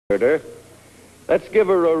Ritter. Let's give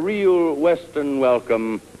her a real Western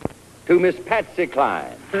welcome to Miss Patsy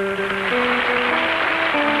Cline.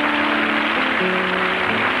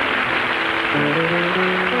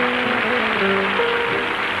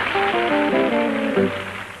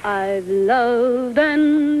 I've loved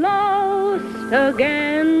and lost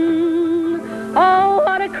again. Oh,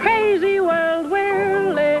 what a crazy world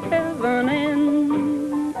we're living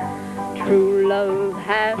in. True love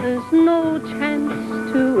has no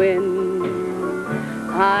chance to win.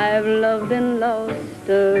 I've loved and lost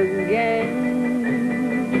again.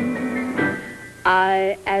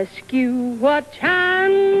 I ask you, what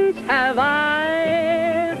chance have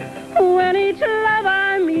I when each love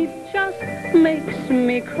I meet just makes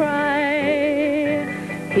me cry?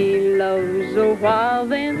 He loves a while,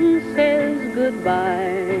 then says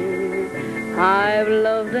goodbye. I've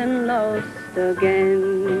loved and lost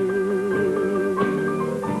again.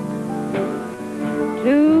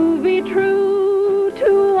 To be true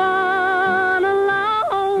to one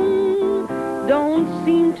alone don't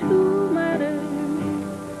seem to matter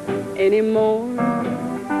anymore.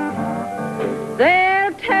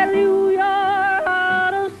 They'll tell you you're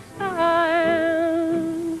out of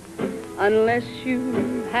style unless you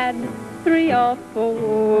had 3 or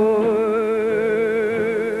 4.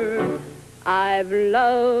 I've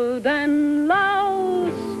loved and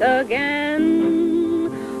lost again.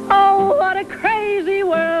 Oh, what a crazy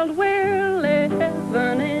world we're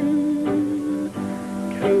living in.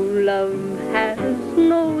 True love has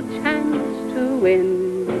no chance to win.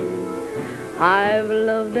 I've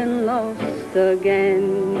loved and lost again.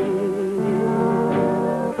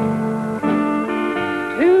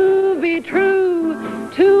 To be true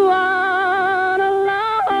to one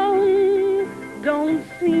alone don't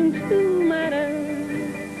seem to matter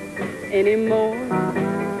anymore.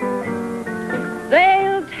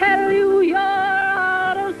 They'll tell you you're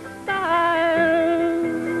out of style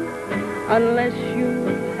unless you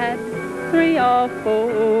had 3 or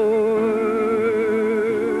 4.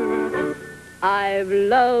 I've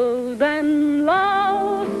loved and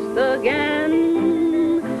lost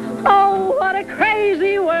again. Oh, what a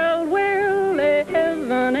crazy world we're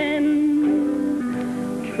living in.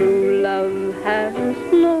 True love has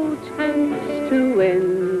no chance to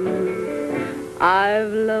win.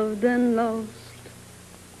 I've loved and lost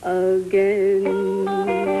again.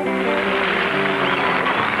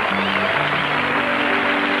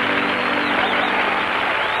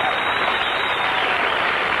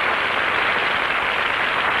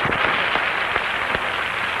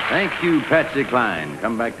 Thank you, Patsy Cline.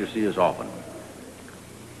 Come back to see us often.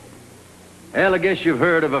 Well, I guess you've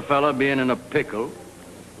heard of a fella being in a pickle.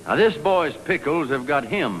 Now, this boy's pickles have got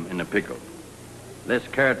him in a pickle. This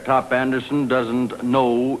Carrot Top Anderson doesn't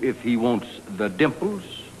know if he wants the dimples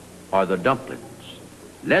or the dumplings.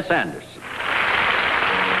 Les Anderson.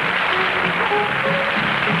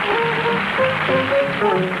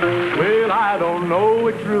 Well, I don't know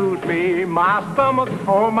which rules me, my stomach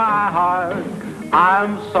or my heart.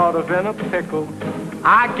 I'm sort of in a pickle.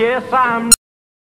 I guess I'm